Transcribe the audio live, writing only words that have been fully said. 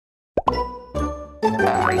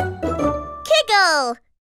KIGLE!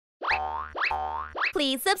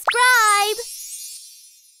 Please subscribe!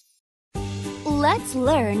 Let's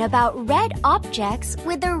learn about red objects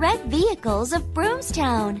with the red vehicles of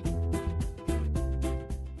Broomstown.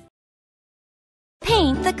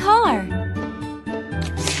 Paint the car.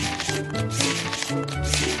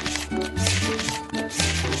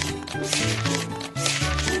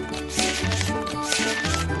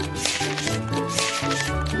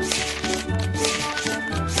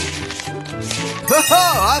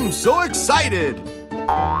 Haha! I'm so excited!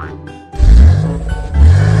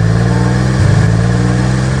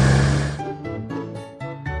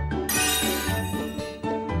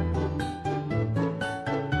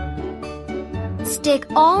 Stick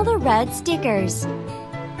all the red stickers.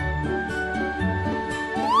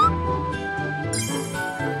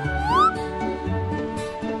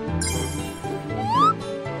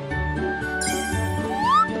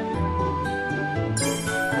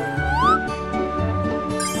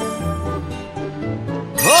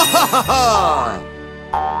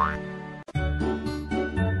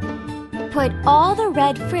 Put all the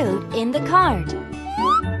red fruit in the cart.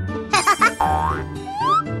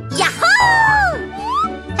 Yahoo!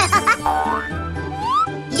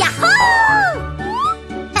 Yahoo!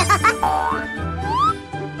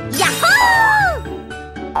 Yahoo!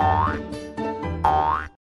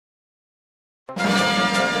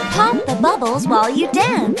 Pop the bubbles while you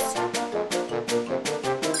dance.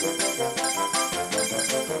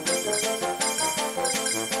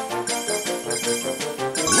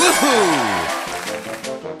 Woohoo!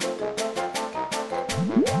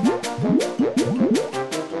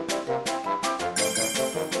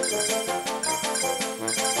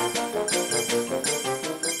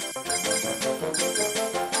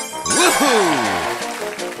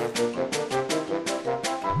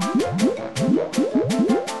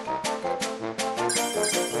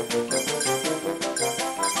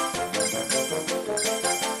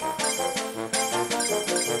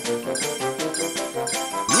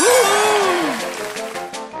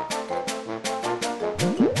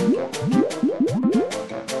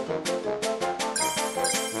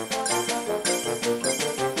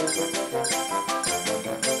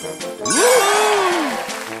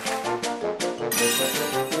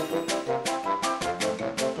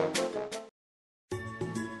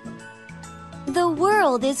 The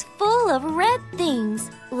world is full of red things,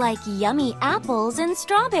 like yummy apples and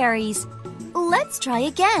strawberries. Let's try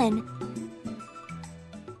again.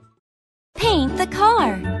 Paint the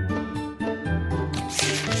car.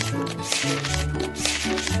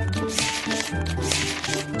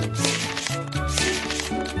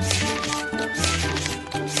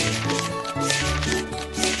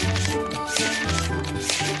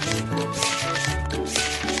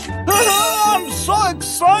 I'm so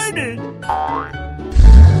excited!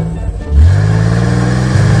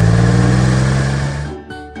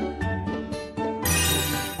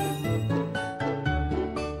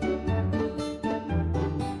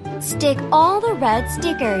 Stick all the red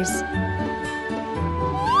stickers.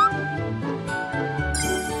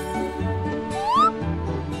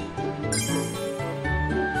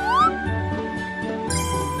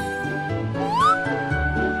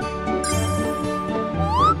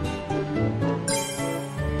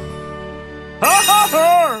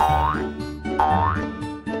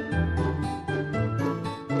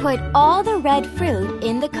 Put all the red fruit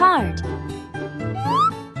in the cart.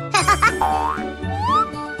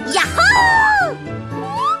 Yahoo!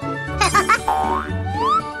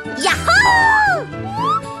 Yahoo!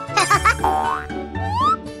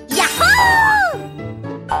 Yahoo!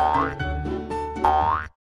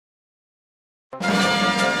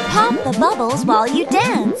 Pop the bubbles while you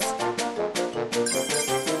dance.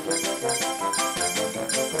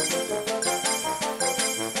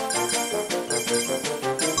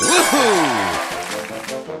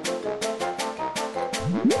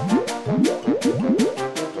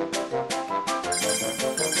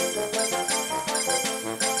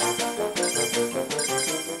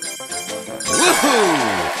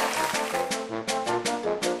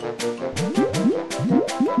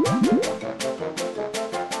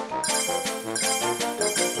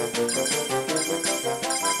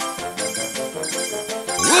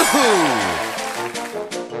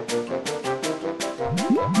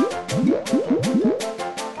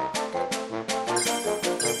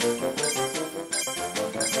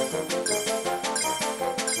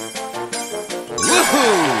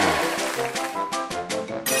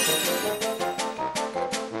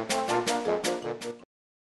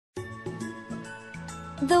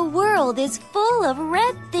 The world is full of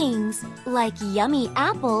red things, like yummy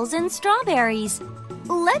apples and strawberries.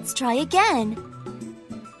 Let's try again.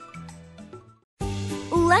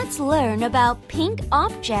 Let's learn about pink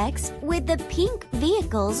objects with the pink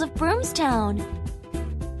vehicles of Broomstown.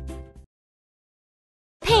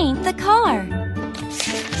 Paint the car.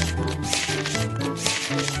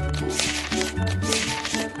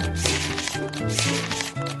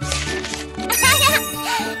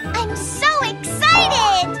 I'm so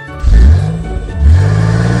excited!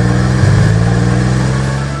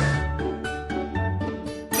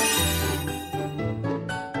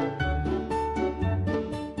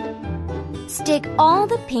 Stick all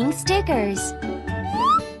the pink stickers.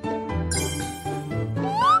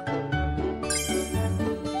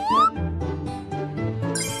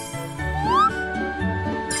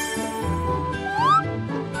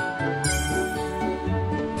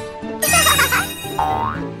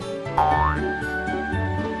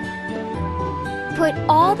 Put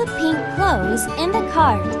all the pink clothes in the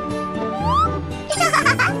cart.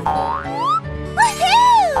 Woohoo! Woohoo!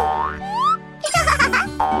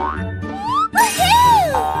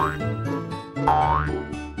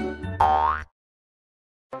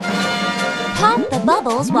 Pop the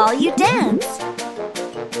bubbles while you dance.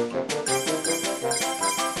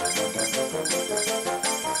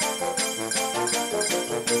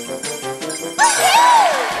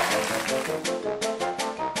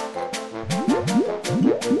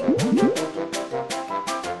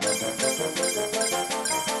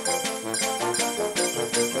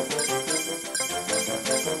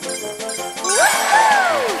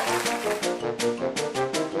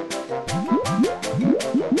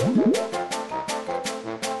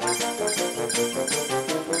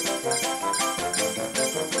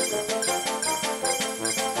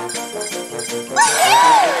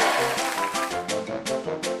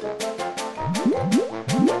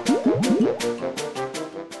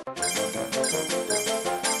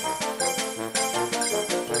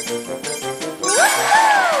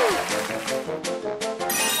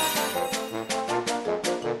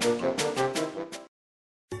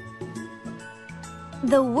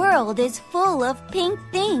 The world is full of pink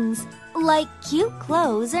things, like cute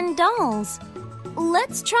clothes and dolls.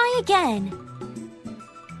 Let's try again.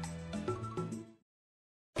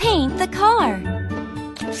 Paint the car.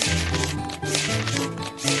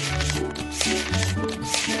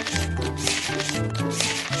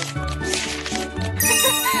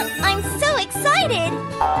 I'm so excited!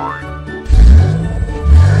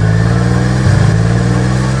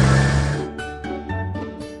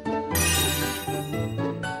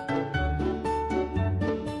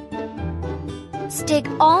 Stick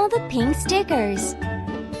all the pink stickers.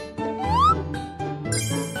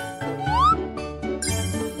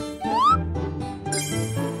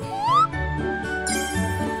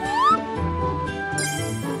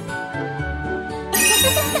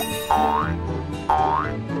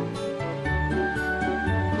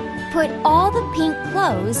 Put all the pink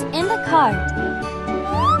clothes in the cart.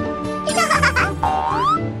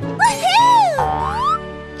 Woohoo!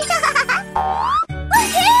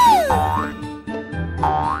 Woohoo!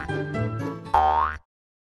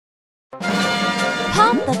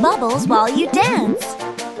 Pop the bubbles while you dance.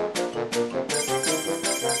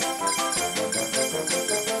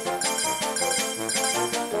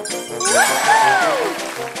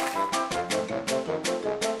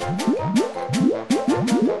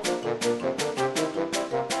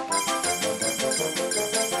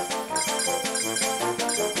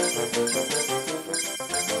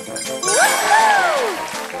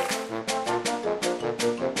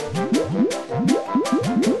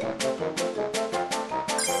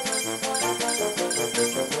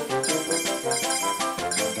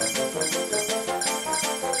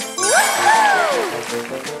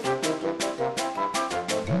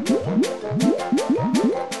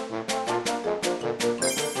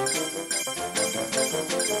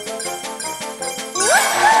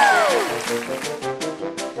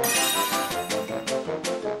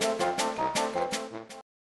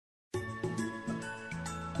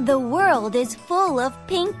 The world is full of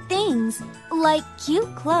pink things, like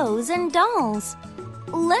cute clothes and dolls.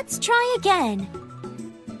 Let's try again.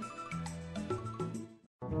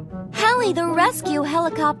 Hallie the rescue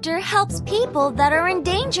helicopter helps people that are in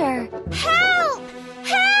danger. Help!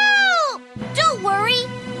 Help! Don't worry,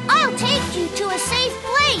 I'll take you to a safe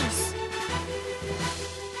place.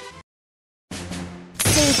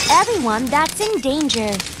 Save everyone that's in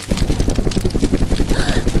danger.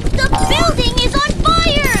 The building is on fire!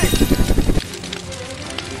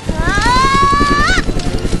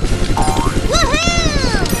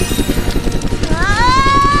 Woohoo!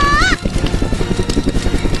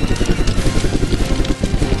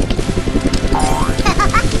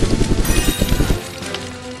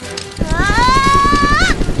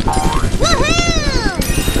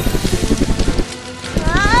 Woohoo!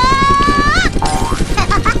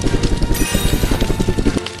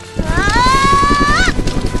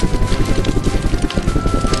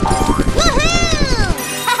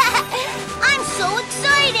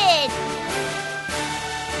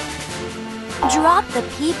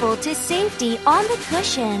 people to safety on the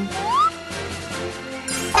cushion.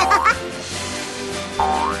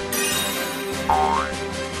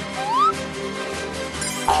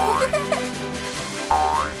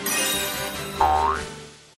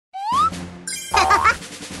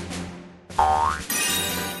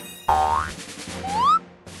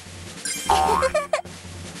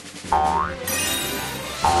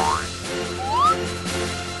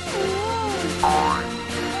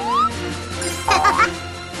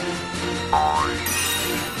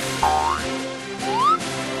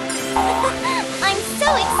 I'm so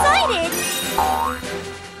excited!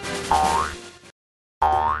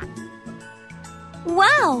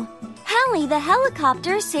 Wow! Hallie the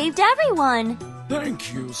helicopter saved everyone!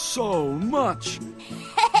 Thank you so much.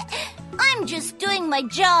 I'm just doing my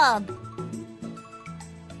job.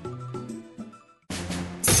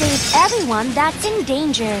 Save everyone that's in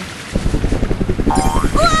danger.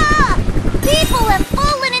 Ah! People have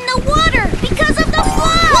fallen in the water because of the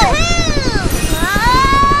flood! Woohoo!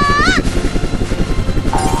 Ah!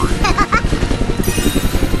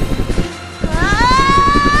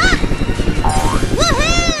 Ah!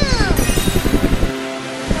 Woohoo!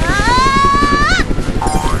 Ah!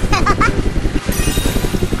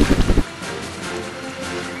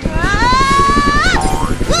 Ah!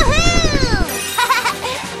 Woohoo!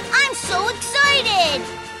 I'm so excited!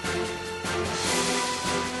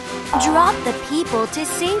 Drop the people to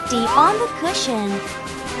safety on the cushion.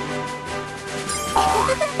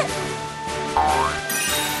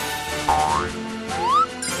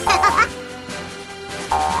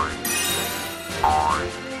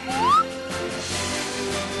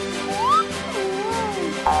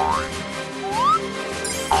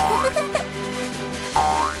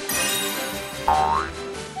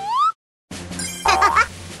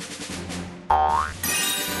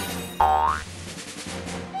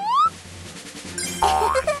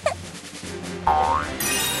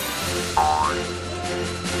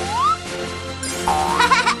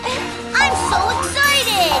 I'm so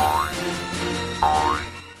excited!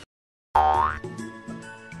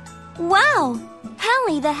 Wow!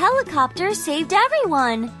 Hallie the helicopter saved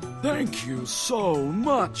everyone! Thank you so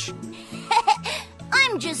much.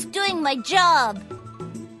 I'm just doing my job.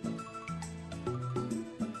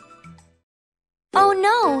 Oh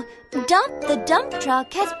no! The dump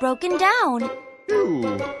truck has broken down.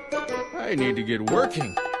 Ooh, I need to get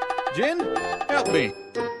working. Jen, help me.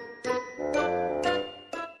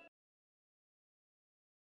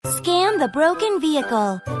 Scan the broken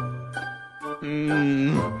vehicle.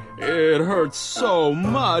 It hurts so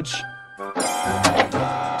much.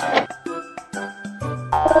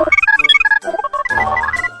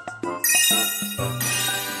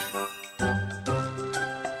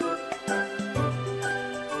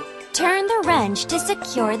 Turn the wrench to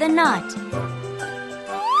secure the nut.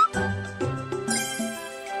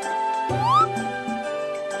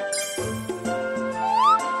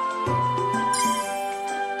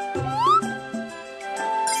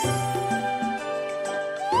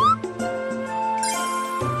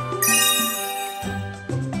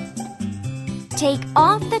 Take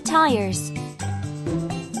off the tires.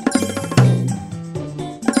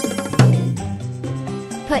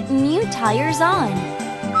 Put new tires on.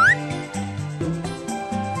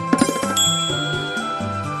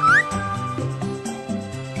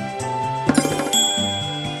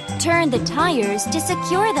 Turn the tires to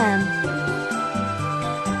secure them.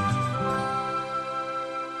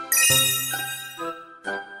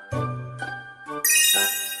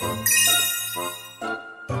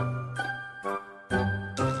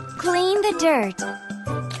 Clean the dirt.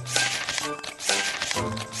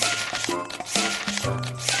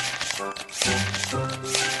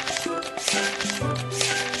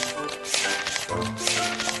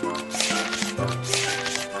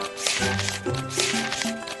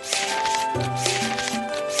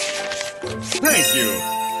 Thank you.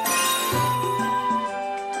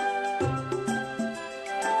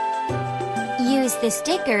 Use the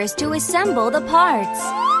stickers to assemble the parts.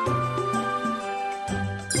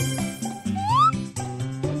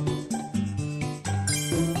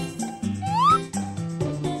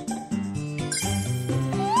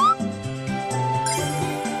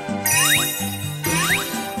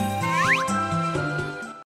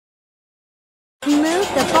 Move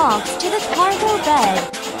the box to the cargo bed.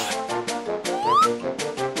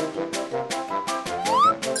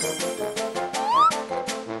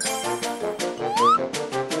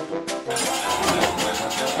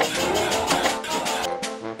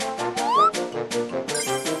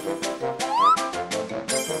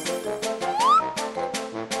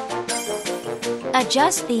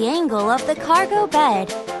 Adjust the angle of the cargo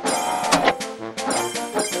bed.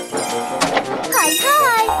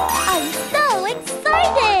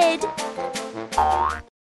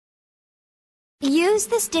 Use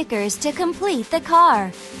the stickers to complete the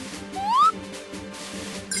car.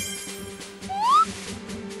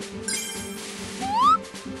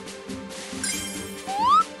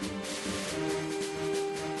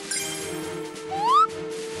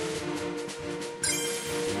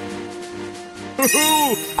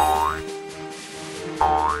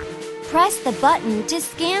 Press the button to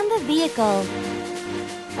scan the vehicle.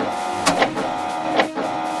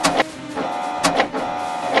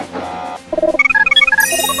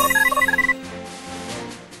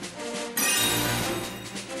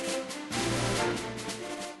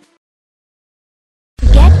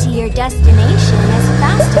 Get to your destination as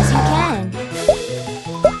fast as you can.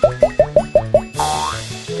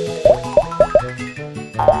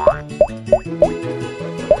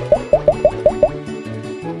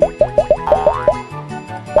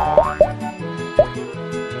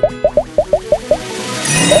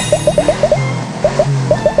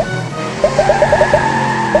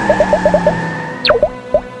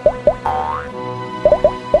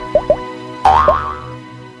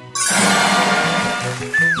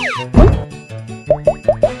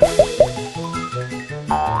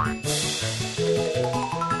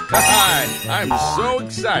 I'm so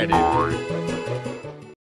excited.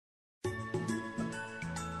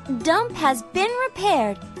 Dump has been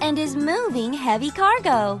repaired and is moving heavy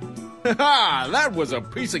cargo. That was a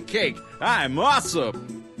piece of cake. I'm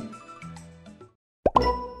awesome.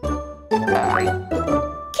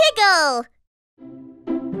 KIGLE!